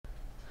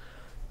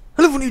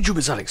everyone,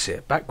 YouTubers, Alex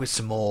here, back with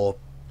some more...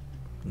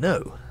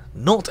 No,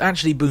 not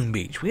actually Boom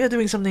Beach. We are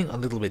doing something a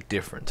little bit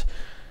different.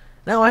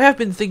 Now, I have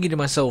been thinking to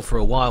myself for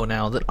a while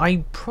now that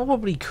I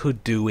probably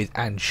could do with,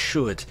 and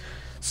should,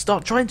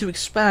 start trying to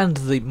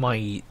expand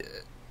my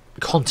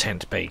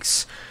content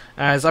base,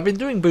 as I've been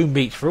doing Boom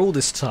Beach for all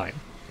this time.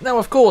 Now,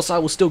 of course, I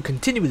will still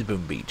continue with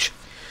Boom Beach,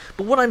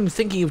 but what I'm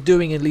thinking of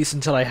doing, at least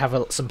until I have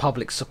some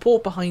public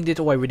support behind it,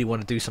 or I really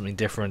want to do something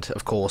different,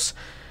 of course,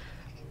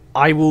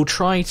 I will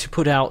try to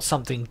put out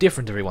something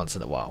different every once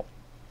in a while.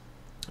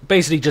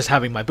 Basically just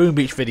having my Boom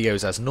Beach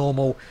videos as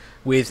normal,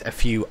 with a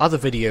few other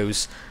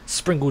videos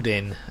sprinkled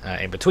in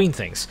between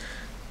things.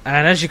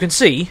 And as you can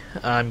see,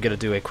 I'm going to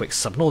do a quick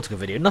Subnautica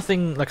video.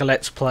 Nothing like a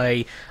Let's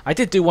Play. I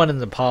did do one in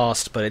the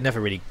past, but it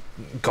never really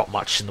got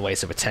much in the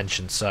ways of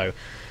attention, so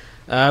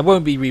I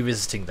won't be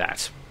revisiting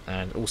that.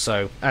 And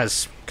also,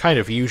 as kind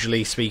of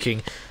usually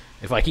speaking,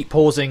 if I keep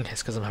pausing,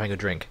 it's because I'm having a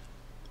drink.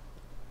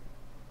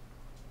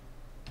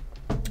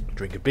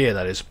 Drink of beer,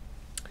 that is,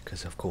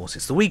 because of course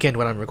it's the weekend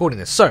when I'm recording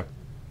this. So,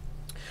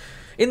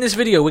 in this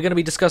video we're going to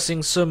be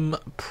discussing some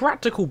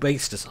practical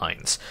base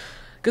designs,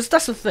 because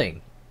that's the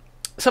thing.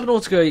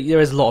 Subnautica, there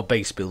is a lot of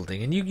base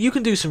building, and you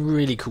can do some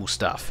really cool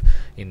stuff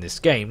in this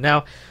game.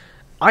 Now,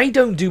 I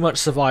don't do much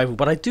survival,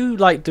 but I do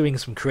like doing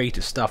some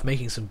creative stuff,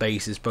 making some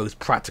bases, both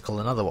practical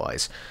and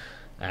otherwise.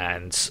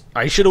 And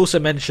I should also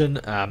mention,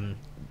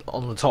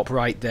 on the top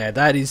right there,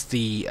 that is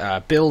the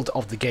build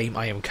of the game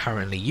I am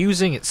currently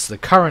using. It's the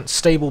current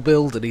stable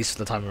build, at least at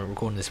the time I'm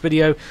recording this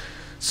video.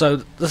 So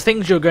the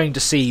things you're going to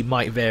see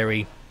might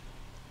vary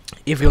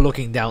if you're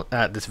looking down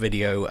at this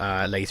video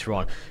later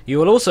on. You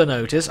will also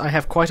notice I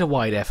have quite a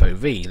wide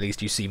FOV. At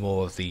least you see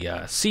more of the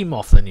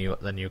CMOF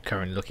than you're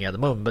currently looking at the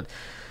moment. But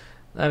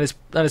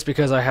that is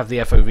because I have the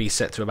FOV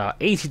set to about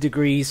 80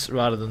 degrees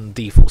rather than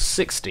default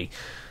 60.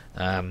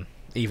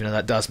 Even though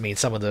that does mean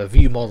some of the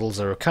view models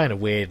are kind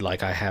of weird,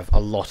 like I have a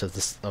lot of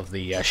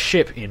the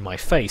ship in my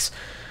face.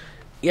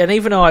 Yeah, and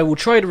even though I will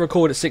try to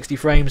record at 60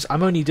 frames,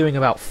 I'm only doing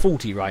about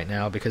 40 right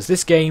now, because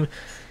this game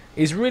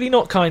is really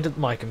not kind to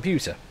my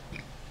computer.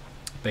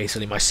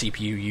 Basically, my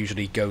CPU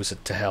usually goes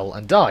to hell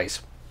and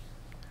dies.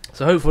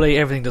 So hopefully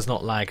everything does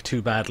not lag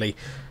too badly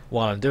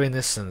while I'm doing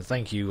this, and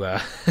thank you,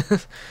 was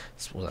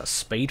that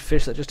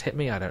spadefish that just hit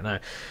me? I don't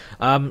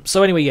know.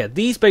 So anyway, yeah,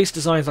 these base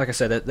designs, like I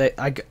said,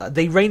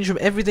 they range from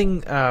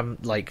everything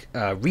like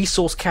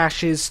resource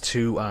caches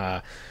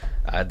to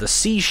the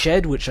sea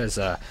shed, which is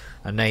a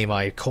name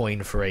I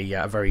coined for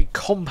a very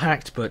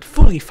compact but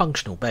fully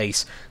functional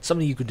base,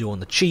 something you can do on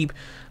the cheap,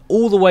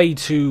 all the way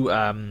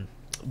to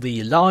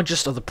the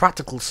largest of the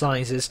practical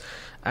sizes,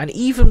 and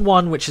even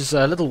one which is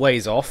a little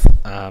ways off,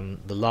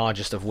 the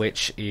largest of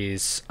which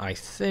is, I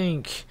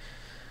think,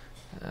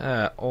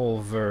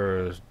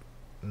 over...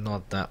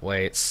 not that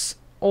way, it's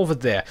over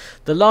there.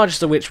 The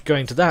largest of which,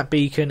 going to that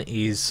beacon,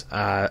 is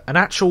an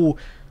actual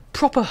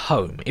proper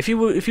home. If you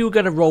were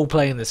going to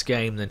roleplay in this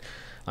game, then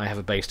I have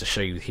a base to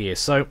show you here.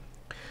 So,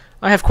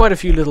 I have quite a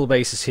few little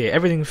bases here,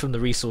 everything from the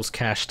resource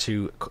cache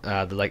to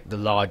the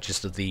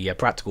largest of the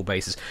practical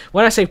bases.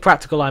 When I say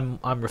practical,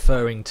 I'm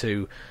referring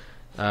to...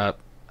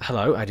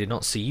 hello, I did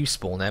not see you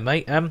spawn there,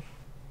 mate.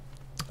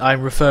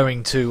 I'm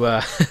referring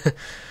to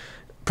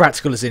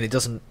practical as in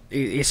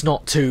it's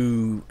not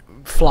too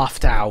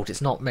fluffed out,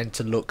 it's not meant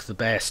to look the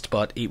best,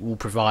 but it will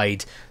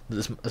provide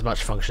as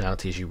much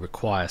functionality as you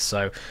require.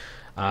 So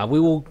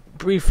we'll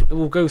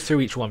go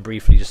through each one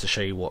briefly just to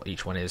show you what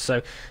each one is.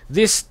 So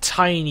this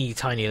tiny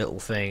little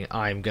thing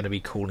I'm going to be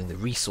calling the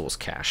resource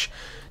cache.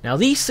 Now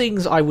these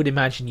things I would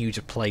imagine you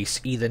to place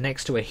either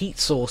next to a heat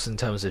source in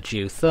terms of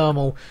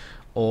geothermal,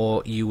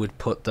 or you would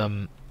put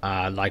them,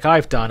 like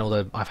I've done,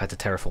 although I've had to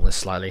terraform this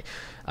slightly,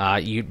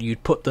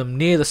 you'd put them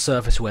near the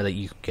surface where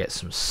you can get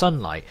some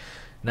sunlight.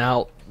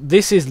 Now,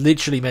 this is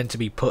literally meant to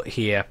be put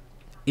here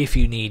if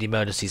you need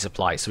emergency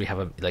supplies. So we have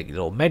a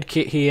little med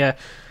kit here,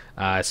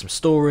 some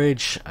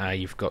storage,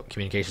 you've got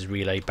communications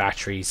relay,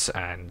 batteries,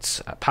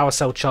 and a power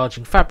cell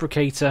charging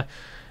fabricator,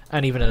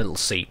 and even a little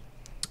seat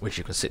which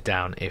you can sit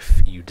down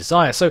if you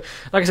desire. So,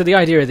 like I said, the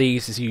idea of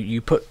these is you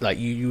put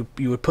you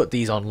would put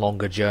these on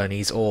longer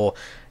journeys, or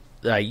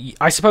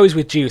I suppose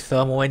with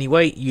geothermal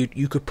anyway,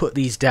 you could put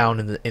these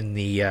down in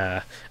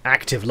the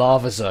active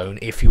lava zone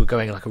if you were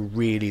going like a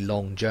really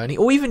long journey,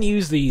 or even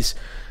use these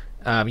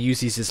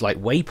as like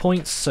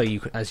waypoints. So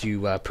as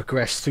you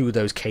progress through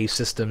those cave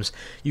systems,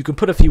 you can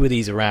put a few of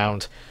these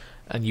around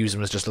and use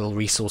them as just little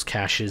resource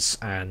caches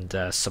and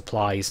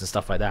supplies and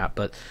stuff like that.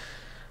 But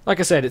like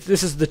I said,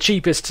 this is the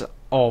cheapest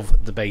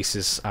of the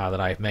bases that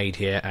I've made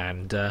here,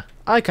 and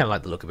I kind of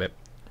like the look of it.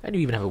 And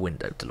you even have a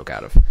window to look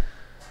out of.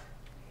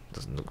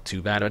 Doesn't look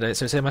too bad, I don't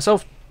say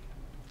myself.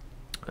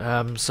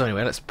 So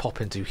anyway, let's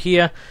pop into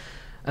here,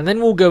 and then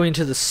we'll go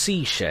into the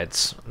sea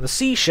sheds. The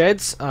sea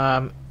sheds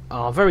are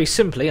very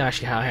simply,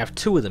 actually I have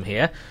two of them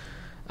here.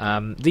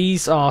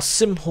 These are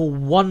simple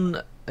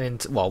one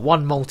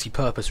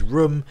multi-purpose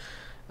room,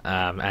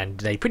 and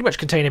they pretty much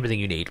contain everything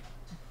you need.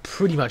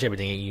 Pretty much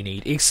everything you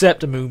need,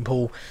 except a moon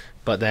pool,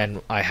 but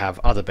then I have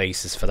other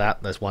bases for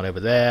that. There's one over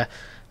there,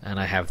 and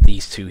I have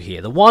these two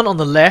here. The one on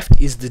the left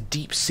is the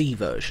deep sea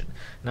version.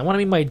 Now what I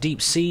mean by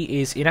deep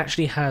sea is it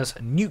actually has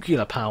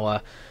nuclear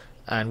power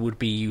and would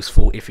be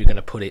useful if you're going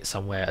to put it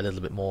somewhere a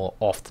little bit more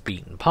off the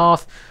beaten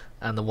path.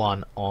 And the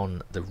one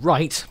on the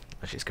right,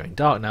 actually it's going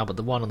dark now, but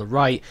the one on the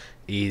right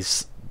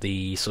is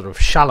the sort of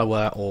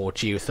shallower or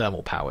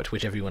geothermal powered,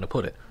 whichever you want to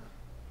put it.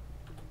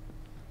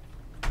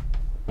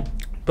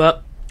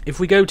 But if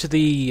we go to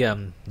the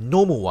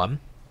normal one,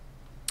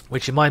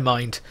 which in my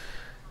mind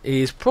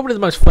is probably the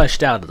most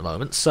fleshed out at the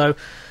moment, so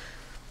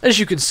as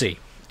you can see,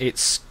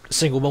 it's a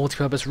single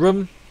multi-purpose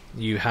room.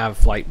 You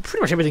have like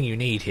pretty much everything you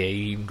need here.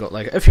 You've got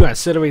like a few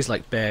ancillaries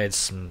like beds,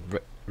 some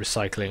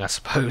recycling, I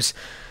suppose.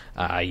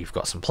 You've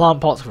got some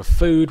plant pots for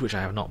food, which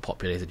I have not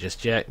populated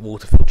just yet.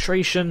 Water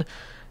filtration,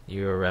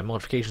 your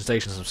modification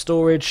station, some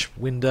storage,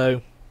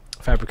 window,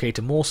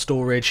 fabricator, more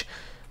storage,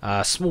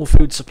 small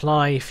food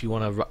supply if you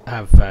want to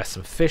have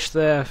some fish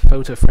there,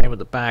 photo frame at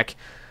the back,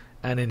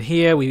 and in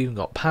here we've even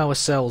got power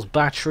cells,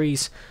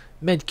 batteries,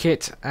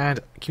 medkit, and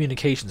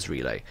communications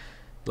relay.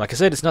 Like I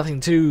said, it's nothing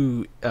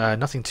too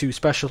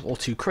special or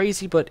too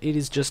crazy, but it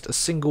is just a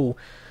single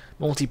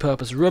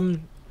multi-purpose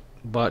room.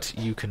 But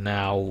you can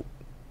now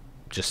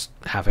just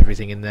have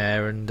everything in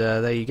there, and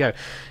there you go.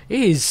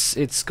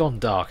 It's gone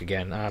dark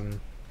again.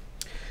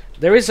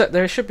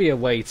 There should be a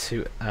way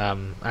to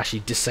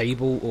actually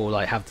disable or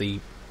like have the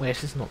I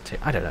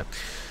don't know,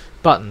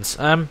 buttons.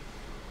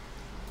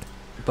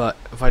 But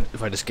if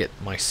I just get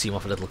my seam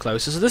off a little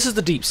closer, so this is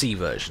the deep sea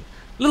version.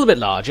 A little bit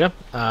larger.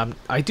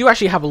 I do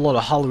actually have a lot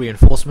of hull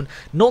reinforcement.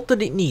 Not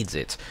that it needs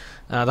it.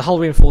 The hull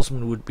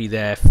reinforcement would be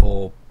there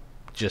for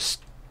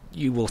just,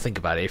 you will think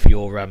about it. If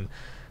you're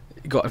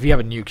if you have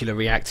a nuclear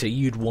reactor,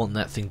 you'd want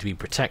that thing to be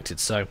protected.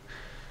 So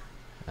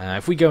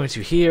if we go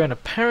into here, and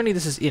apparently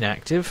this is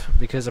inactive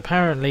because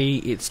apparently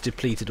it's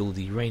depleted all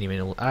the uranium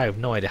in all. I have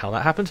no idea how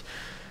that happened.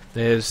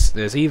 There's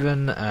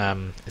even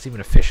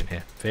a fish in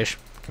here. Fish,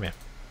 come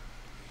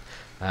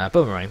here.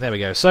 Boomerang. There we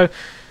go. So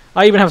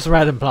I even have some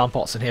random plant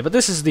pots in here, but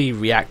this is the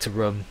reactor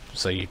room,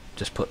 so you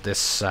just put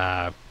this,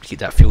 keep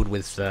that filled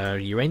with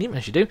uranium,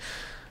 as you do.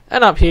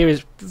 And up here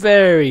is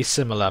very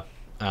similar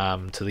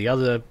to the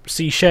other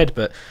sea shed,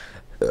 but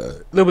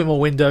a little bit more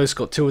windows,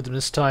 got two of them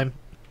this time.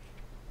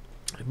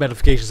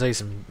 Modification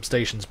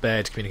stations,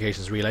 bed,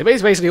 communications relay.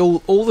 Basically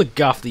all the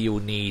guff that you'll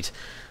need,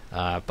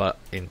 but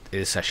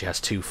this actually has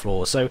 2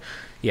 floors. So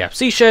yeah,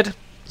 sea shed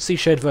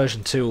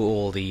version 2,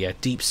 or the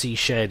deep sea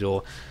shed,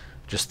 or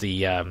just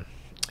the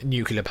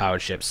nuclear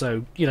powered ship.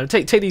 So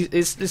take these.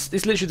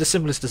 It's literally the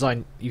simplest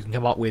design you can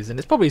come up with, and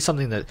it's probably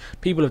something that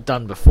people have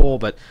done before,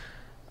 but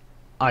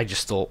I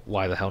just thought,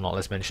 why the hell not?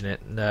 Let's mention it.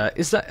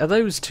 Are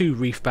those 2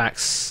 reef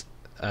backs?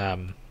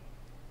 Do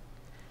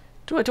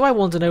I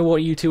want to know what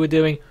you two are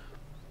doing?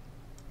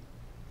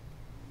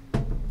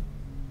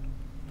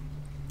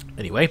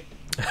 Anyway,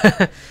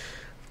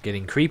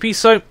 getting creepy.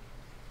 So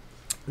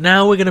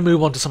now we're going to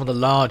move on to some of the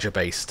larger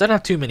bases. Don't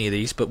have too many of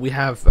these, but we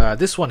have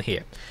this one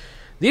here.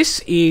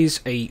 This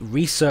is a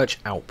research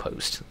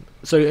outpost.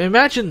 So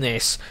imagine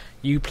this,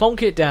 you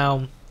plonk it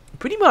down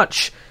pretty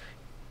much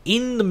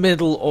in the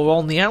middle or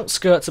on the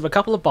outskirts of a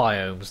couple of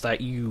biomes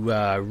that you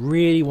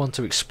really want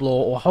to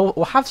explore,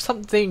 or have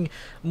something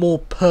more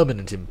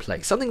permanent in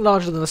place. Something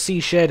larger than a sea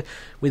shed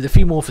with a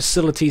few more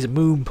facilities, a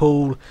moon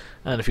pool,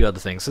 and a few other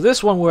things. So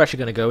this one we're actually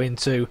going to go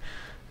into,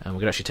 and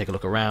we're going to actually take a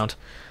look around.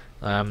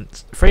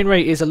 Frame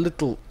rate is a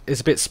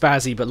bit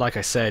spazzy, but like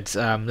I said,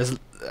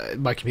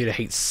 my computer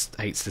hates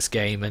this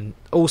game, and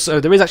also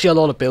there is actually a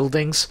lot of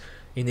buildings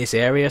in this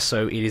area,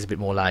 so it is a bit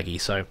more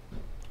laggy. So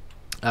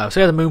we have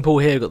the moon pool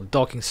here, we've got the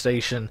docking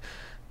station,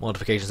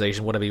 modification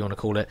station, whatever you want to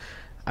call it,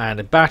 and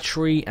a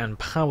battery and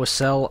power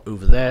cell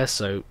over there,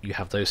 so you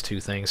have those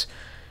 2 things.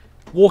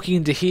 Walking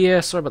into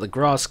here, sorry about the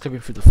grass clipping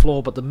through the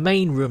floor, but the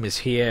main room is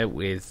here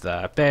with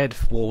bed,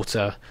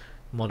 water,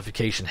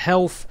 modification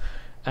health,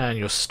 and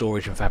your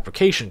storage and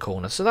fabrication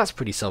corner, so that's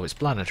pretty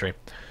self-explanatory.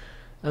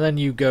 And then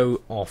you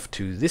go off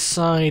to this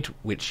side,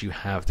 which you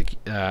have the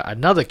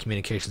another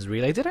communications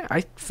relay.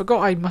 I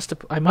forgot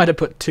I might have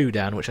put 2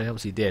 down, which I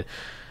obviously did.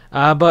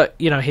 But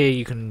here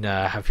you can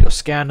have your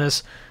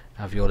scanners,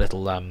 have your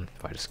little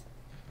if I just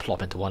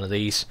plop into one of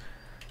these,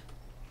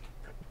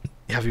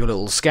 you have your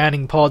little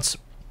scanning pods,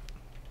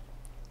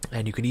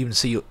 and you can even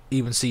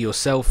see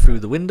yourself through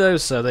the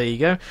windows. So there you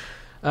go.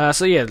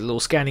 So yeah, the little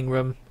scanning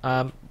room.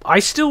 I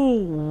still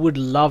would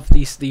love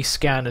these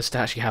scanners to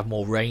actually have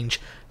more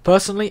range.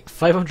 Personally,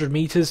 500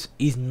 meters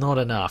is not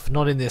enough.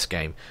 Not in this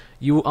game.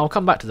 I'll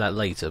come back to that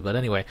later. But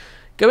anyway,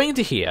 going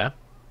into here,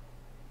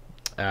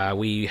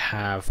 we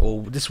have,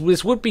 this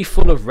would be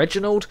full of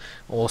Reginald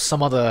or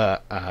some other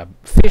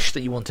fish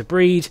that you want to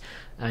breed,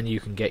 and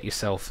you can get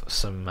yourself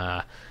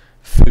some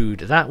food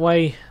that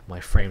way.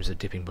 My frames are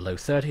dipping below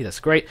 30. That's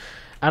great.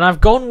 And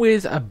I've gone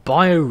with a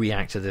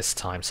bioreactor this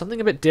time,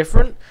 something a bit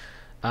different.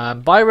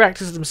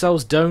 Bioreactors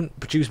themselves don't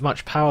produce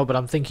much power, but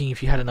I'm thinking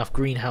if you had enough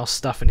greenhouse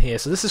stuff in here.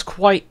 So this is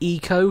quite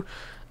eco,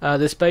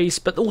 this base,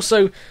 but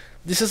also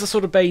this is the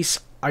sort of base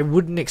I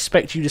wouldn't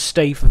expect you to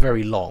stay for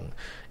very long.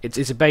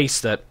 It's a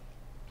base that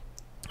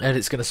and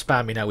it's going to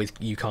spam me now with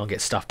you can't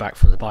get stuff back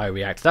from the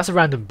bioreactor. That's a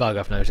random bug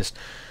I've noticed.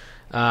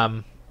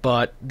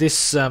 But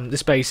this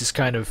base is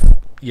kind of,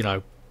 you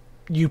know,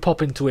 you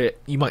pop into it,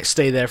 you might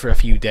stay there for a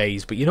few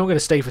days, but you're not going to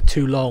stay for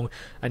too long,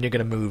 and you're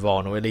going to move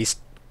on, or at least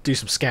do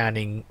some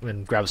scanning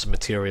and grab some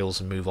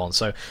materials and move on.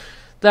 So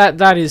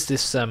that is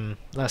this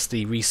that's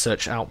the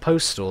research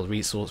outpost, or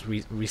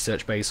the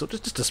research base, or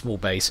just a small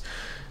base,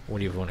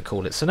 whatever you want to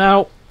call it. So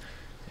now,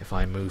 if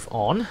I move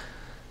on,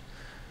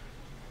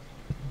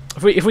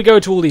 if we go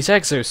to all these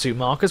exosuit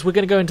markers, we're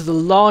going to go into the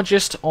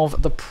largest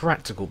of the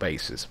practical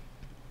bases.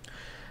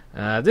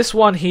 This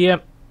one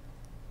here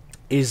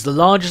is the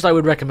largest I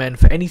would recommend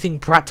for anything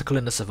practical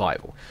in the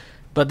survival.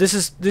 But this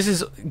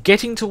is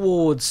getting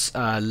towards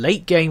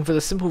late game for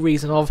the simple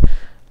reason of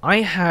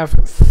I have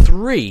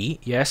three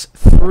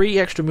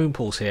extra moon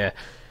pools here,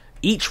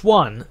 each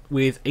one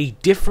with a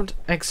different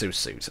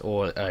exosuit,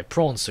 or a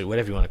prawn suit,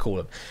 whatever you want to call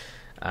them.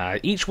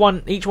 Each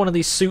one of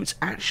these suits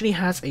actually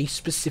has a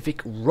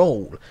specific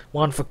role.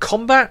 One for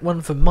combat,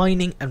 one for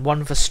mining, and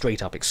one for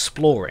straight up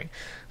exploring.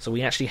 So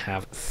we actually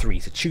have 3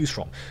 to choose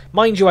from.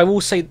 Mind you, I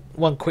will say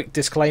one quick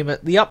disclaimer.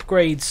 The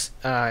upgrades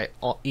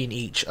in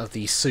each of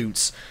these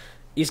suits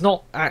is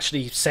not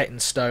actually set in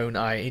stone.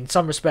 In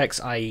some respects,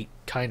 I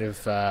kind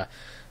of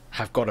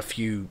have got a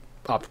few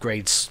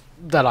upgrades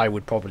that I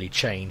would probably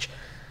change.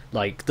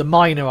 Like the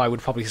miner, I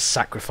would probably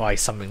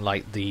sacrifice something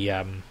like the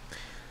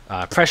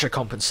pressure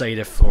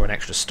compensator for an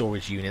extra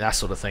storage unit, that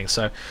sort of thing.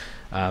 So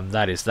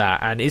that is that,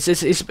 and it's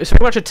very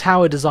much a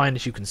tower design,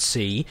 as you can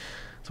see.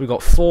 So we've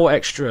got 4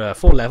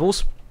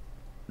 levels.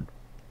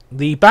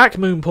 The back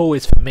moon pool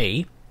is for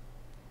me,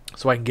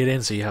 so I can get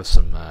in. So you have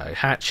some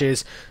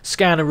hatches,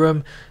 scanner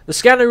room. The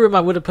scanner room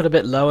I would have put a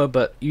bit lower,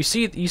 but you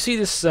see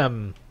this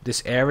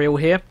this aerial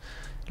here.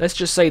 Let's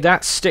just say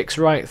that sticks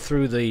right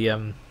through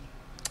the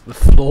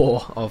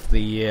floor of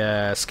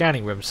the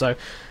scanning room. So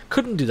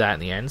couldn't do that in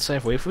the end. So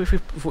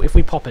if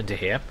we pop into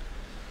here,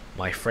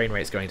 my frame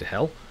rate's going to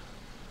hell.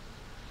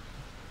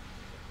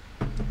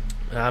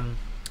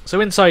 So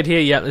inside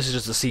here, yeah, this is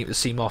just the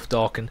Seamoth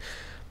dock, and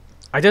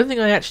I don't think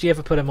I actually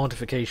ever put a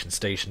modification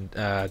station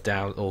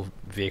down, or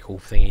vehicle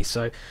thingy,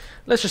 so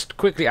let's just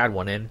quickly add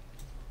one in.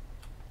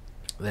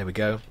 There we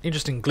go.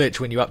 Interesting glitch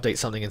when you update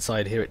something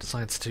inside here, it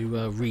decides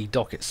to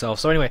re-dock itself.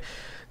 So anyway,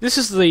 this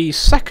is the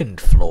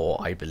second floor,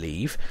 I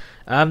believe.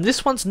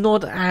 This one's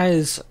not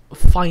as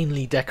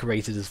finely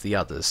decorated as the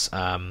others.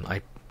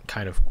 I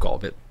kind of got a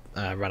bit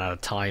run out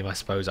of time, I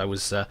suppose. I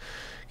was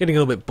getting a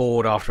little bit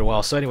bored after a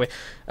while. So anyway,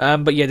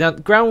 but yeah, the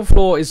ground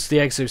floor is the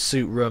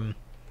exosuit room,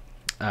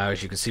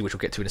 as you can see, which we'll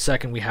get to in a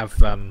second. We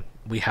have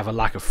a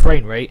lack of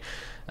frame rate.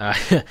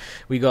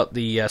 We got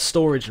the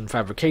storage and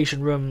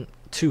fabrication room,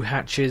 2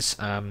 hatches.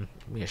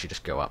 We actually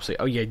just go up. So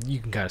oh yeah, you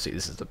can kind of see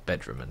this is the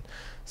bedroom and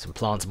some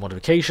plants and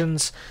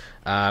modifications.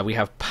 We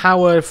have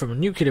power from a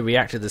nuclear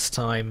reactor this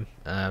time,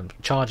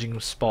 charging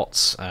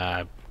spots,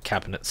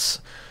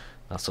 cabinets,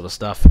 that sort of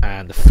stuff,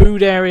 and the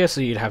food area. So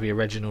you'd have your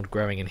Reginald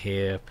growing in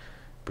here,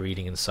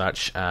 breeding and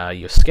such.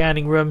 Your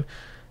scanning room,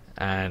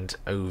 and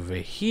over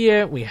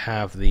here we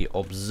have the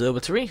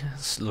observatory,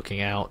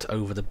 looking out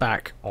over the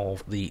back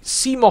of the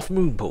Seamoth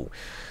moon pool.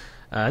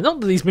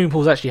 Not that these moon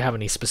pools actually have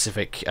any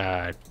specific,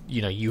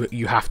 you know,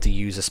 you have to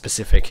use a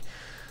specific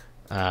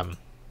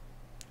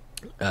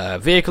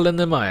vehicle in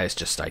them. I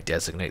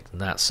designate them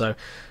that. So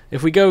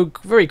if we go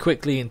very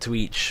quickly into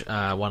each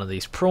one of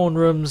these prawn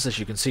rooms, as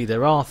you can see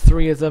there are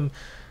 3 of them.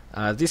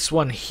 This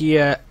one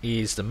here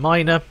is the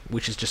miner,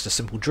 which is just a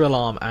simple drill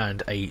arm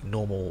and a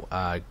normal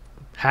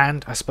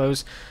hand, I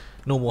suppose.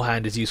 Normal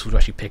hand is useful to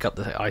actually pick up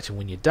the item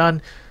when you're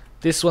done.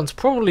 This one's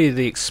probably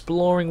the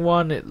exploring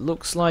one, it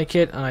looks like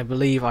it, and I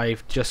believe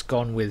I've just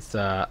gone with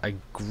a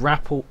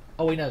grapple.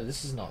 Oh wait, no,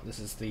 this is not. This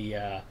is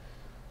the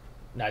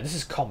no, this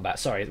is combat,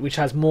 sorry, which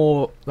has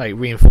more like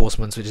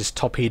reinforcements, which is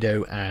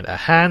torpedo and a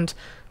hand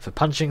for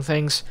punching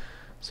things.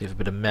 So you have a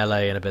bit of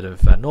melee and a bit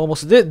of normal.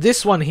 So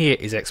this one here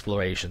is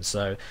exploration,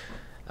 so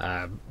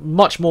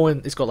much more.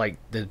 It's got like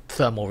the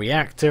thermal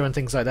reactor and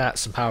things like that,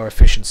 some power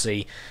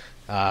efficiency,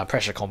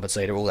 pressure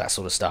compensator, all that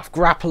sort of stuff.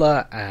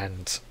 Grappler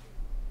and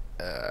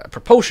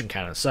propulsion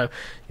cannon, so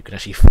you can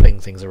actually fling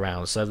things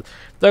around. So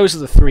those are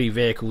the 3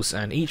 vehicles,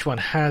 and each one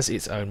has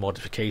its own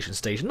modification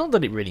station. Not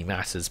that it really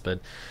matters, but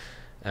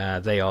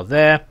they are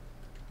there.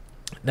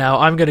 Now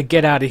I'm going to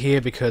get out of here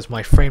because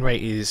my frame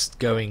rate is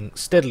going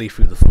steadily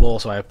through the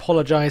floor, so I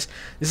apologise.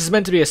 This is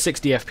meant to be a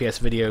 60 FPS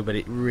video, but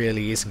it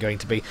really isn't going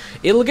to be.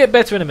 It'll get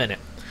better in a minute,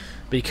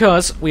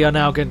 because we are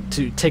now going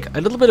to take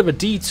a little bit of a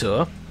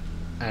detour,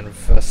 and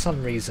for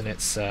some reason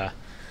it's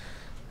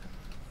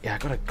yeah, I've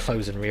got to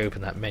close and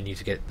reopen that menu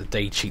to get the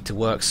day cheat to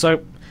work. So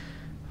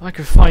if I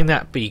can find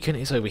that beacon,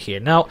 it's over here.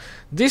 Now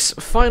this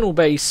final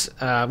base,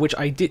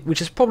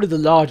 which is probably the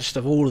largest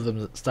of all of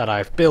them that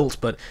I've built,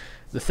 but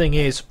the thing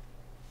is,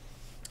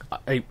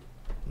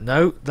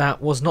 no,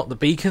 that was not the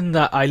beacon.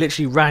 That I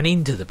literally ran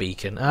into the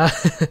beacon.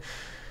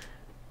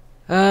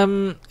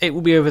 It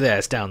will be over there.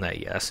 It's down there.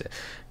 Yes,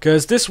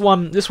 because this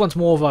one's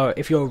more of a.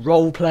 If you're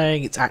role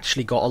playing, it's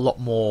actually got a lot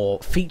more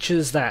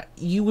features that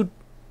you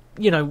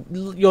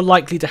you're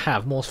likely to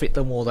have more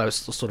of those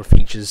sort of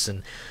features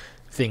and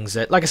things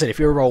that, like I said, if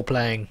you're role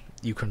playing,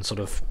 you can sort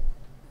of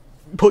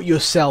put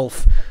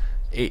yourself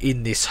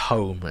in this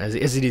home as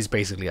it is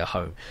basically a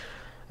home.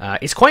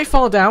 It's quite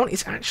far down.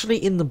 It's actually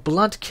in the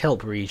Blood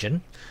Kelp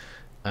region.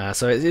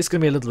 So it's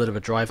going to be a little bit of a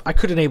drive. I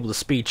could enable the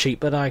speed cheat,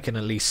 but I can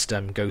at least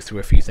go through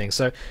a few things.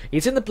 So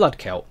it's in the Blood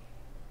Kelp,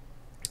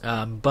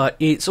 but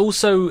it's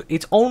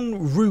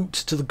en route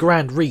to the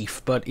Grand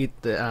Reef. But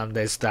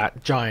there's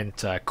that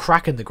giant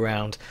crack in the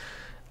ground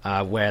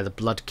where the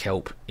Blood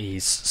Kelp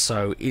is.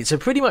 So it's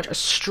pretty much a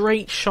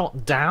straight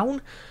shot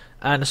down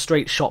and a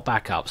straight shot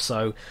back up.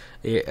 So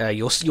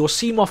your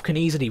Seamoth can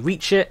easily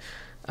reach it.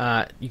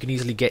 You can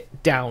easily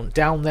get down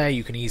there.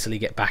 You can easily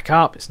get back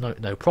up. It's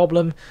no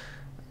problem.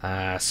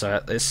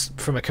 So it's,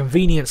 from a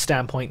convenience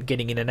standpoint,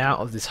 getting in and out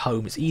of this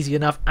home is easy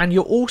enough, and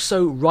you're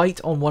also right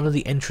on one of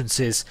the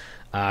entrances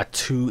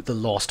to the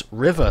Lost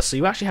River, so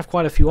you actually have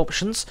quite a few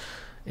options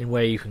in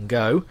where you can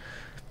go.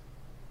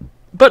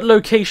 But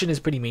location is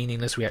pretty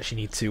meaningless. We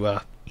actually need to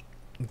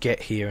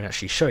get here and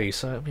actually show you.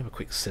 So let me have a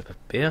quick sip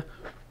of beer.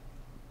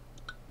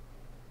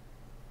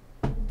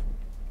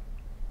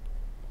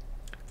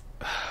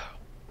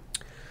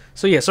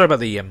 So yeah, sorry about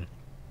the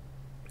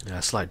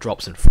slight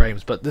drops in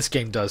frames, but this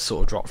game does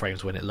sort of drop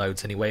frames when it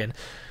loads anyway. And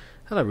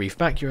hello,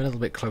 Reefback, you're a little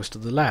bit close to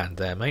the land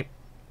there, mate.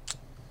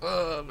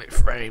 My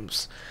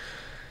frames.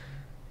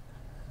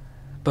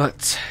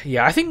 But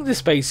yeah, I think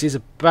this base is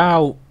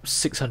about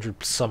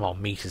 600 some odd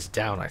meters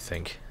down. I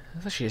think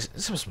there's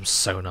some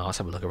sonar. Let's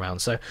have a look around.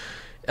 So,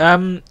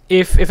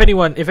 if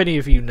any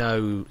of you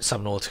know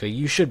Subnautica,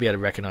 you should be able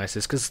to recognise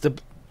this, because the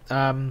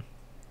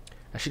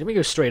actually, let me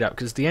go straight up,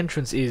 because the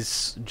entrance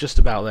is just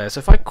about there. So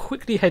if I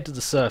quickly head to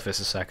the surface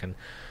a second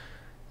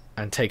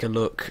and take a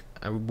look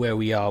at where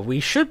we are,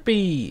 we should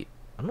be...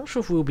 I'm not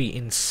sure if we'll be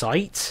in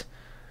sight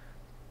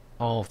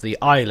of the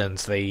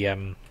islands,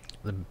 the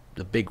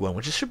big one,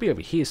 which should be over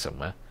here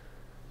somewhere.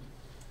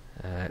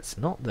 It's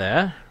not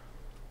there.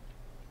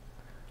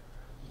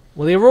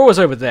 Well, the Aurora's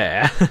over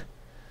there.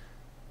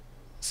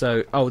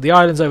 So, the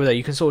island's over there.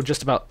 You can sort of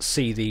just about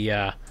see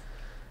the...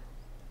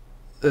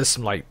 there's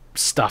some, like,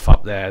 stuff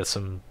up there,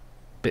 some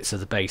bits of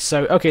the base.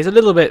 So okay, it's a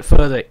little bit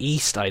further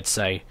east, I'd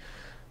say.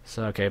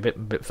 So okay, a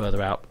bit further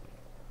out.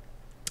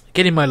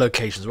 Getting my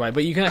locations right,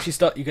 but you can actually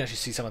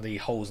see some of the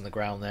holes in the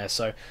ground there.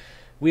 So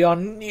we are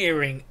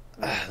nearing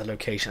the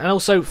location, and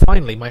also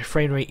finally my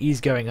frame rate is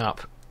going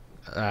up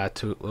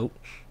to. Oh,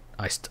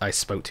 I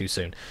spoke too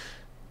soon.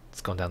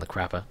 It's gone down the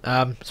crapper.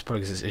 It's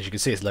probably because, as you can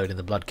see, it's loading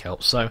the Blood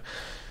Kelp. So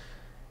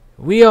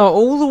we are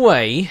all the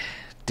way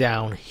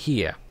down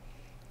here.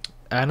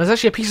 And there's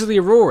actually a piece of the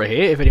Aurora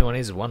here, if anyone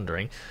is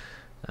wondering.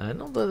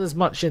 Not that there's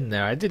much in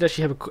there. I did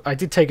actually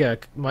take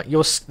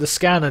the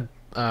scanner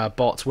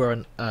bots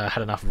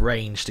had enough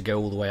range to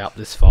go all the way up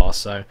this far,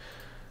 so I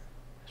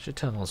should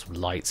turn on some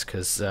lights,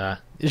 because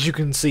as you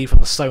can see from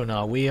the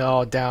sonar, we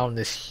are down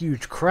this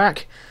huge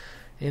crack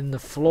in the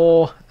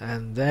floor,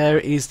 and there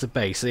is the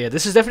base. So yeah,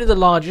 this is definitely the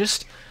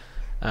largest,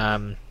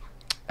 and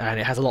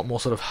it has a lot more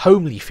sort of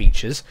homely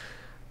features.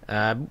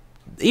 Even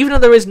though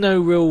there is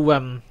no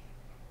real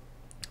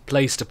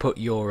place to put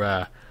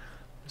your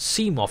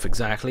Seamoth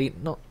exactly.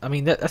 I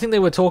think they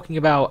were talking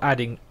about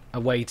adding a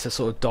way to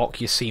sort of dock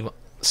your Seamoth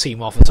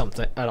or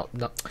something.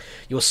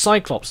 Your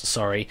Cyclops,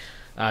 sorry,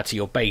 to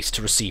your base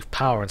to receive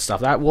power and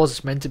stuff. That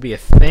was meant to be a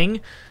thing,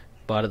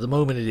 but at the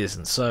moment it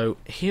isn't. So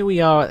here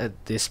we are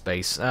at this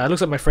base. Looks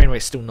like my frame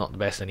rate's still not the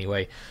best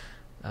anyway.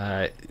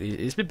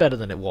 It's a bit better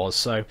than it was.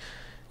 So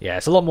yeah,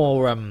 it's a lot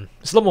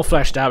more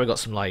fleshed out. We've got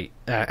some like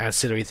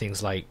ancillary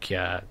things like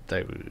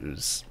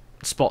those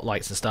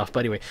spotlights and stuff.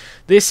 But anyway,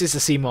 this is the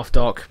Seamoth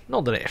dock.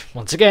 Not that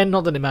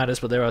it matters,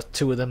 but there are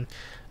two of them.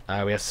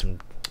 We have some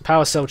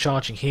power cell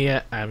charging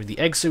here, and with the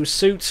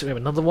exosuit we have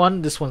another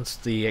one. This one's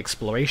the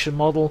exploration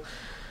model,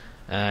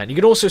 and you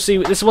can also see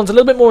this one's a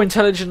little bit more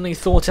intelligently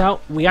thought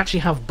out. We actually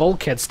have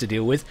bulkheads to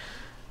deal with.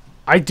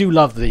 I do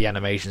love the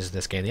animations in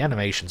this game. The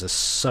animations are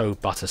so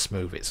butter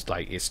smooth. It's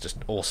just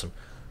awesome.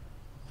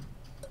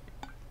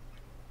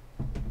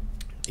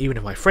 Even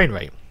if my frame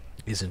rate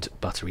isn't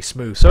buttery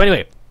smooth. So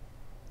anyway,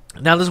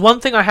 now there's one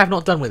thing I have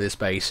not done with this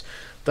base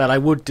that I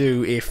would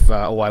do if,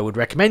 or I would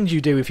recommend you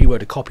do if you were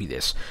to copy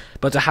this,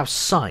 but to have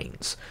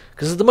signs,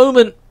 because at the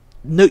moment,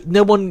 none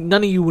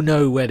of you will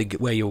know where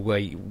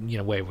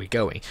we're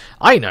going.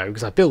 I know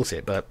because I built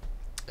it, but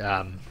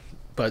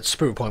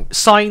spirit point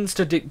signs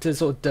to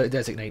sort of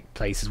designate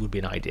places would be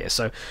an idea.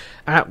 So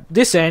at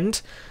this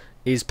end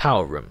is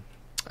power room.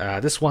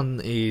 This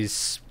one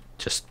is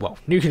just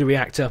nuclear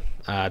reactor.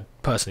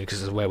 Personally,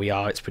 because of where we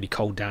are, it's pretty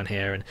cold down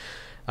here, and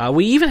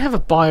we even have a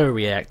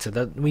bioreactor.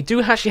 That we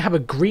do actually have a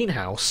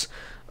greenhouse,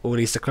 or at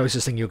least the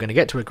closest thing you're going to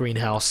get to a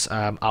greenhouse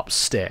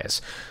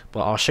upstairs.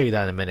 But I'll show you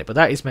that in a minute. But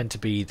that is meant to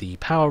be the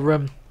power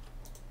room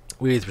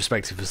with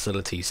respective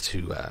facilities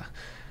to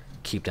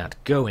keep that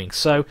going.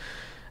 So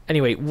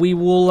anyway, we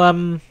will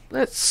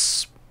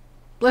let's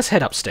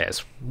head upstairs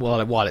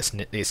while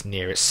it's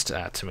nearest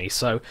to me.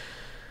 So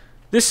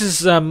this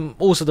is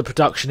also the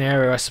production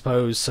area, I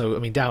suppose. So I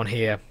mean, down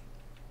here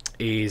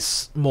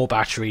is more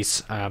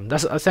batteries. I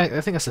think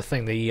that's the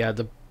thing.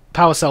 The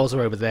power cells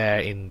are over there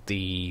in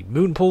the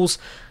moon pools.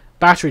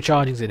 Battery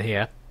charging's in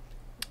here.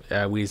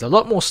 We use a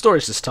lot more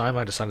storage this time.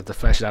 I decided to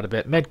flesh it out a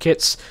bit.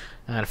 Medkits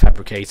and a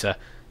fabricator,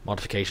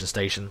 modification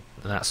station,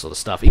 and that sort of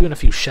stuff. Even a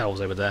few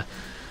shelves over there.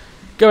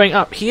 Going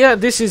up here,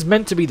 this is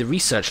meant to be the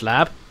research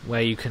lab,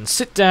 where you can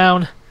sit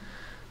down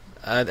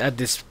at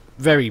this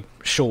very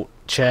short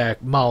chair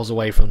miles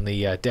away from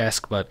the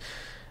desk,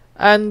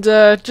 and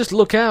just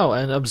look out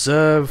and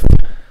observe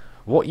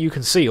what you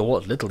can see, or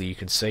what little you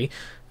can see.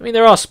 I mean,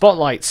 there are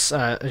spotlights,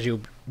 as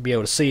you'll be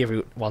able to see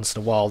every once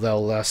in a while.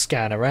 They'll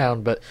scan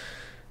around, but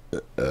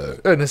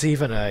and there's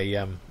even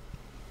a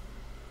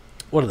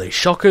what are they?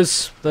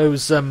 Shockers?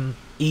 Those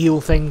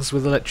eel things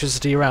with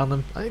electricity around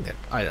them. I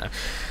don't know,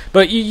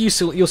 but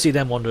you'll see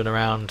them wandering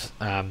around.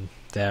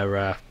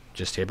 They're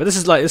just here, but this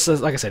is like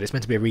I said, it's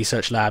meant to be a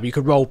research lab. You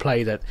could role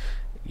play that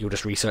you're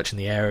just researching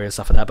the area and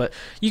stuff like that, but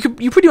you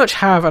pretty much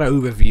have an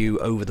overview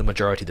over the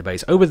majority of the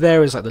base. Over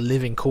there is like the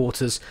living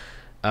quarters.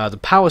 The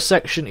power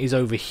section is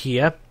over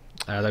here.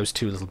 Those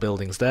two little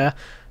buildings there.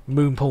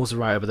 Moon pools are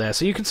right over there,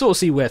 so you can sort of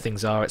see where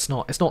things are. It's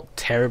not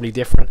terribly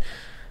different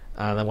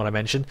than what I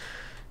mentioned.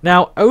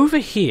 Now over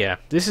here,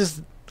 this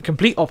is the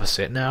complete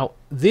opposite. Now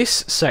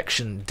this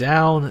section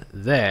down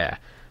there,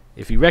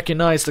 if you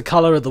recognise the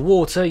colour of the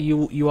water,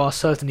 you are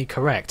certainly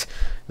correct.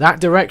 That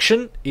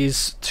direction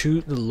is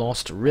to the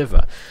Lost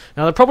River.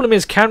 Now the problem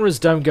is cameras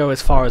don't go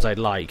as far as I'd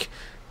like.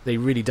 They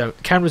really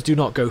don't. Cameras do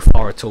not go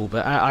far at all.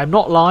 But I'm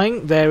not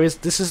lying.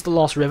 This is the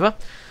Lost River.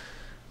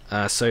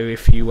 So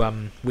if you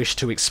wish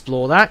to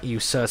explore that, you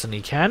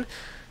certainly can.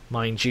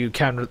 Mind you,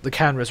 the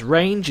camera's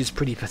range is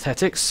pretty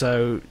pathetic,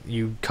 so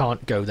you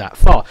can't go that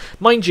far.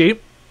 Mind you,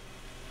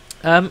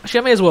 actually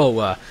I may as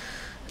well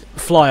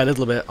fly a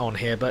little bit on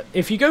here, but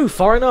if you go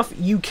far enough,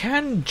 you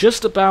can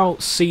just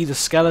about see the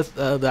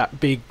skeleton, that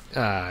big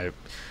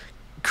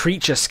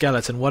creature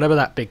skeleton, whatever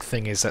that big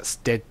thing is that's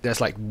dead, that's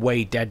like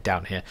way dead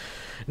down here.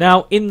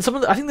 Now, in some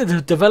of I think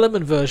the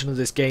development version of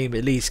this game,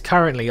 at least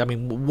currently, I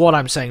mean, what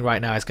I'm saying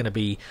right now is going to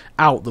be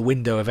out the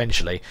window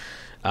eventually,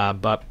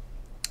 but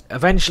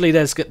eventually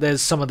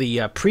there's some of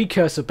the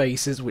precursor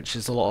bases, which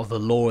is a lot of the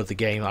lore of the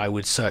game. I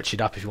would search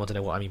it up if you want to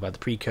know what I mean by the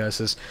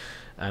precursors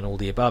and all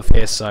the above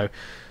here. So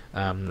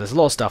there's a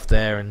lot of stuff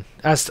there, and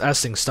as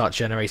things start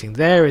generating,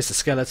 there is the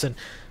skeleton.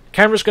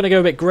 Camera's going to go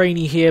a bit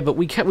grainy here, but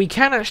we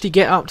can actually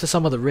get up to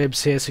some of the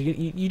ribs here, so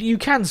you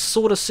can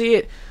sort of see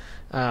it,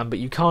 but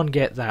you can't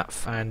get that,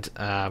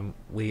 and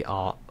we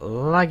are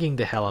lagging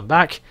to hell and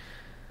back.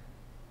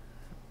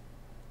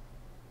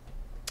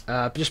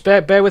 Just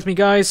bear with me,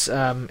 guys.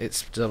 That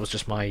was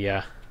just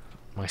my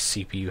my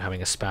CPU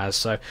having a spaz.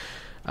 So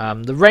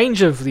the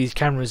range of these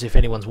cameras, if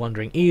anyone's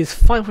wondering, is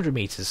 500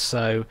 meters.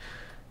 So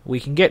we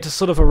can get to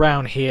sort of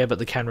around here, but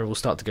the camera will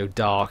start to go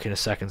dark in a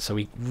second. So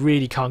we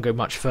really can't go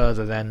much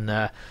further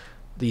than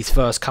these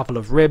first couple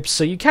of ribs.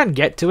 So you can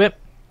get to it.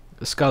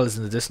 The skull is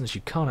in the distance.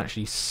 You can't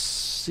actually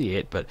see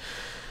it, but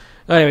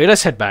anyway,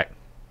 let's head back.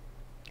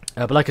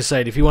 But like I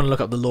said, if you want to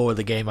look up the lore of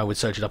the game, I would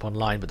search it up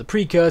online. But the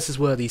precursors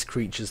were these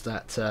creatures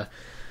that,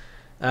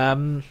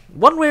 one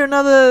way or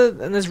another,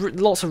 and there's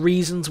lots of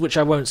reasons which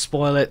I won't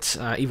spoil it,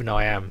 even though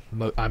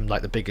I'm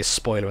like the biggest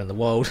spoiler in the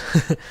world.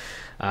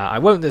 I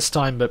won't this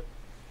time, but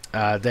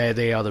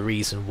they are the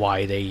reason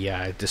why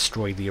they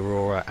destroyed the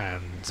Aurora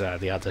and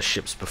the other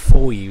ships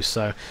before you.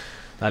 So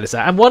that is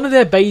that. And one of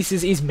their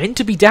bases is meant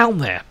to be down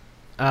there.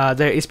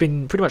 It's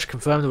been pretty much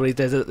confirmed already.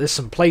 There's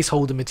some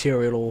placeholder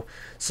material or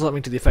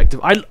something to the effect of.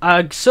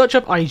 I search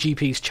up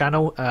IGP's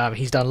channel.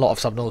 He's done a lot of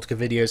Subnautica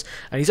videos,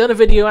 and he's done a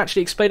video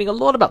actually explaining a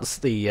lot about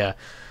the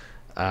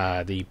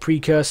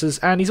precursors,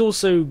 and he's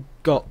also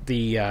got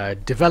the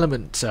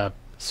development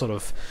sort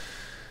of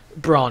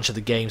branch of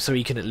the game, so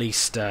he can at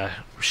least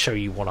show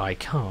you what I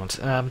can't.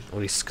 Or at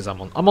least because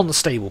I'm on the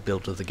stable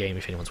build of the game,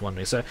 if anyone's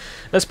wondering. So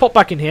let's pop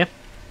back in here,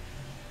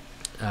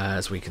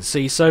 as we can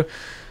see. So.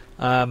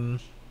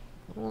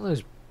 All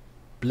those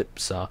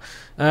blips are.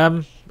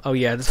 Oh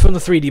yeah, from the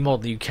 3D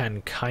model you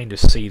can kind of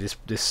see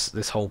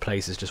this whole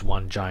place is just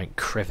one giant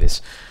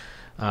crevice.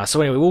 So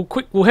anyway,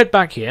 we'll head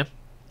back here,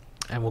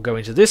 and we'll go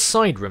into this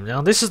side room.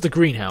 Now this is the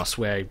greenhouse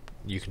where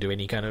you can do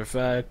any kind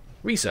of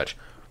research.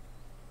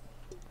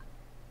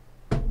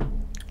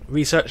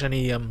 Research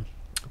any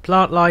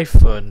plant life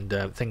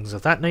and things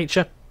of that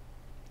nature.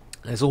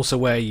 There's also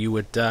where you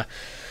would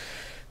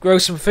grow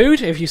some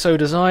food if you so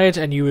desired,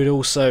 and you would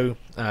also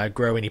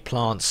grow any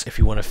plants if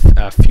you want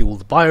to fuel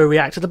the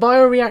bioreactor. The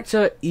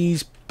bioreactor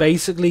is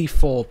basically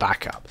for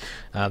backup.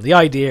 The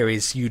idea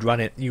is you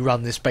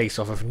run this base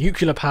off of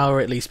nuclear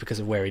power, at least because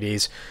of where it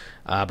is,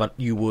 but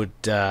you would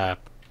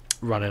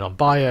run it on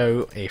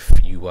bio if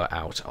you were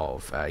out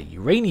of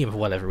uranium for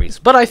whatever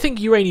reason. But I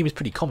think uranium is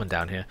pretty common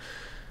down here.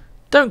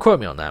 Don't quote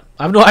me on that.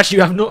 I've not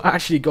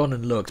actually gone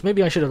and looked.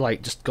 Maybe I should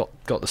have just got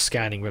the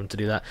scanning room to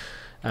do that.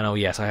 And oh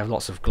yes, I have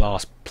lots of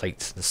glass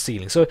plates in the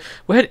ceiling. So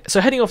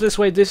heading off this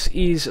way, this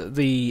is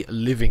the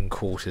living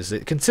quarters.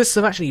 It consists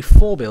of actually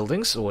 4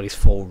 buildings, or at least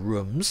 4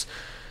 rooms,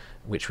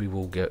 which we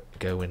will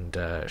go and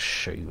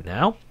show you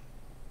now.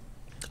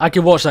 I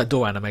could watch that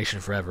door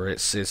animation forever.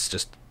 It's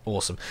just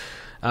awesome.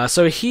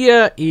 So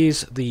here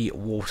is the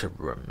water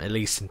room, at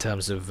least in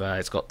terms of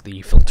it's got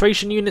the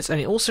filtration units, and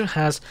it also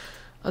has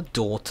a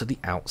door to the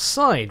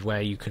outside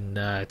where you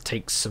can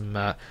take some,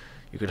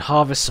 you can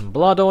harvest some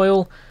blood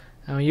oil.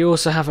 You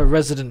also have a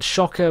resident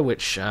shocker,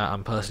 which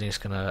I'm personally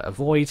just going to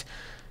avoid.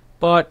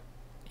 But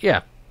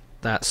yeah,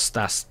 that's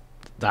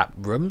that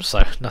room.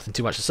 So nothing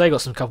too much to say.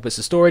 Got some couple bits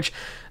of storage.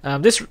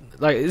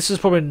 This is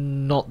probably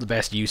not the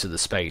best use of the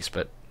space,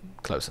 but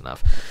close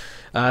enough.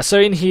 So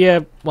in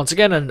here, once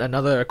again,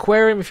 another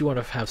aquarium if you want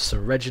to have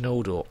some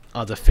Reginald or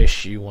other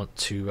fish you want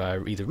to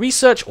either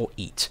research or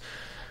eat.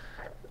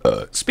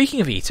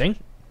 Speaking of eating,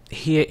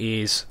 here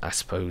is, I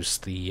suppose,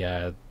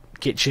 the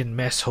kitchen,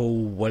 mess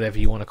hall, whatever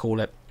you want to call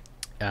it.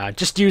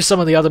 Just use some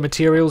of the other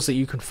materials that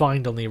you can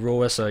find on the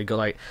Aurora. So you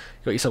got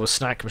yourself a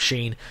snack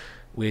machine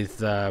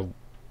with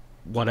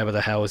whatever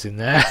the hell is in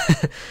there.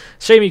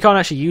 Shame you can't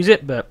actually use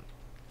it, but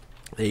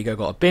there you go.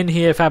 Got a bin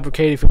here,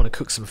 fabricated if you want to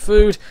cook some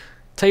food.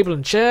 Table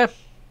and chair.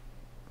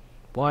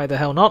 Why the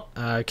hell not?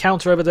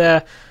 Counter over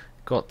there.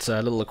 Got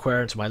a little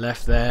aquarium to my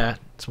left there.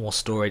 Some more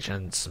storage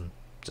and some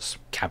just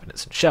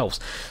cabinets and shelves.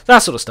 That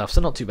sort of stuff,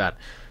 so not too bad.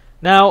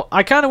 Now,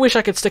 I kind of wish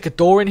I could stick a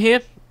door in here,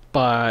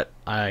 but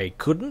I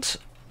couldn't.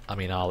 I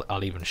mean,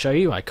 I'll even show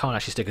you. I can't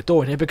actually stick a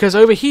door in here because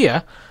over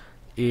here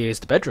is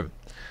the bedroom.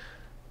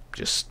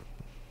 Just,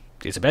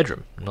 it's a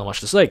bedroom. Not much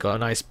to say. Got a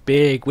nice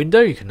big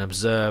window. You can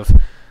observe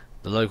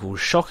the local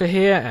shocker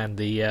here and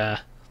the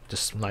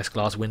just some nice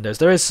glass windows.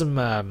 There is some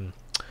what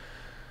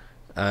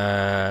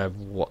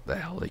the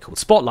hell are they called?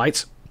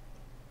 Spotlights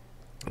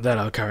that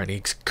are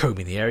currently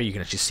combing the area. You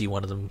can actually see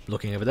one of them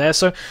looking over there.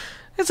 So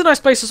it's a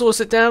nice place to sort of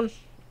sit down.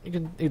 You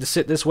can either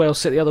sit this way or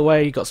sit the other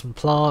way. You've got some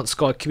plants,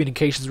 got a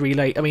communications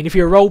relay. I mean, if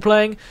you're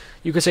role-playing,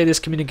 you could say this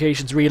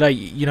communications relay,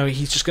 you know,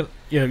 he's just going to,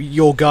 you know,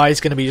 your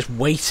guy's going to be just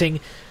waiting,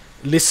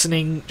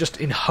 listening,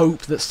 just in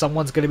hope that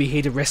someone's going to be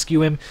here to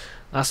rescue him,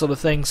 that sort of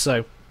thing.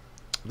 So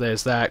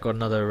there's that. Got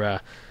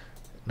another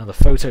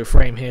photo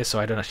frame here,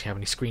 so I don't actually have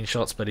any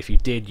screenshots, but if you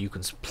did, you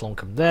can plonk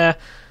them there.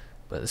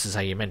 But this is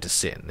how you're meant to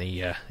sit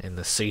in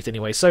the seat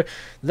anyway. So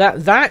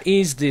that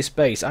is this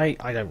base. I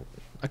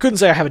couldn't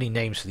say I have any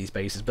names for these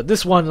bases, but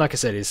this one, like I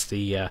said, is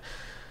the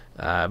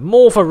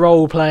more for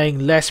role-playing,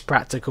 less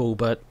practical,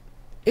 but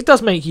it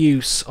does make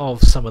use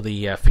of some of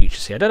the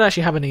features here. I don't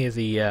actually have any of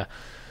the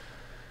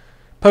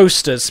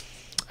posters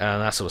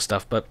and that sort of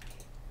stuff, but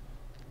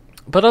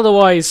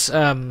otherwise,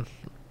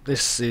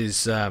 this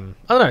is, I don't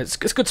know, it's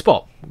a good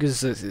spot,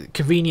 because it's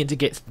convenient to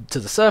get to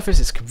the surface,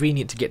 it's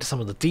convenient to get to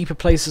some of the deeper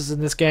places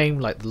in this game,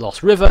 like the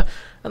Lost River,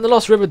 and the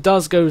Lost River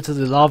does go to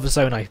the lava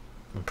zone, I'm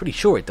pretty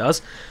sure it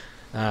does.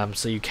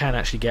 So you can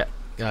actually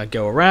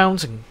go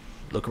around and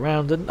look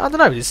around, and I don't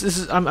know. This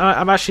is I'm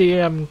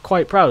actually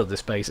quite proud of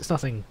this base. It's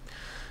nothing,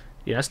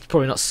 you know, it's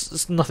probably not.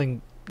 It's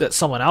nothing that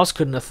someone else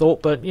couldn't have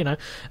thought, but you know.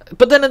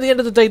 But then at the end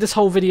of the day, this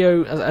whole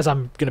video, as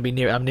I'm nearing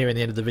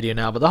the end of the video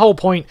now. But the whole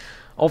point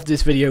of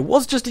this video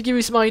was just to give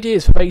you some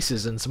ideas for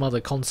bases and some other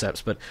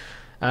concepts. But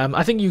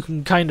I think you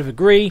can kind of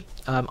agree.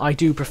 I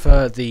do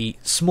prefer the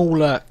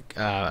smaller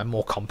and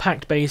more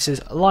compact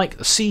bases, like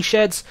the sea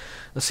sheds.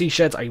 The sea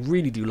sheds I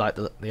really do like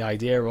the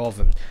idea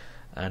of,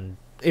 and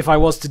if I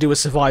was to do a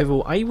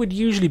survival, I would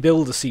usually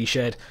build a sea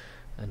shed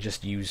and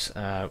just use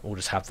or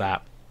just have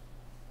that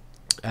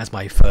as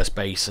my first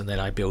base, and then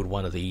I build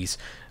one of these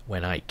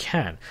when I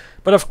can.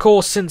 But of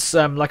course, since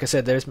like I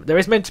said, there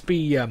is meant to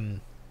be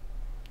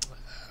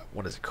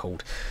what is it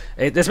called?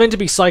 There's meant to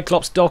be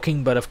Cyclops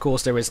docking, but of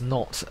course there is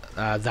not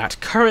that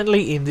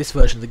currently in this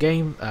version of the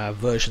game,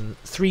 version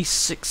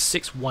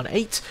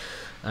 36618.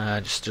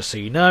 Just so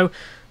you know,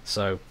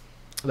 so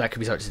that could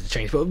be subject to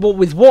change. But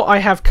with what I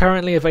have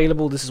currently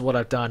available, this is what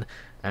I've done,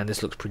 and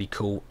this looks pretty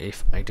cool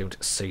if I don't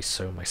say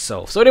so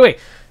myself. So anyway,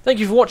 thank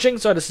you for watching.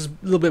 So this is a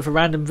little bit of a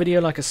random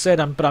video, like I said,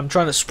 but I'm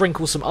trying to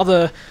sprinkle some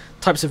other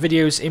types of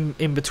videos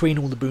in between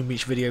all the Boom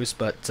Beach videos.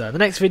 But the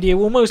next video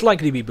will most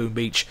likely be Boom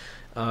Beach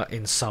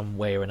in some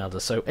way or another.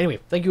 So anyway,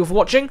 thank you all for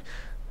watching,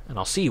 and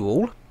I'll see you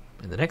all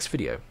in the next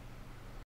video.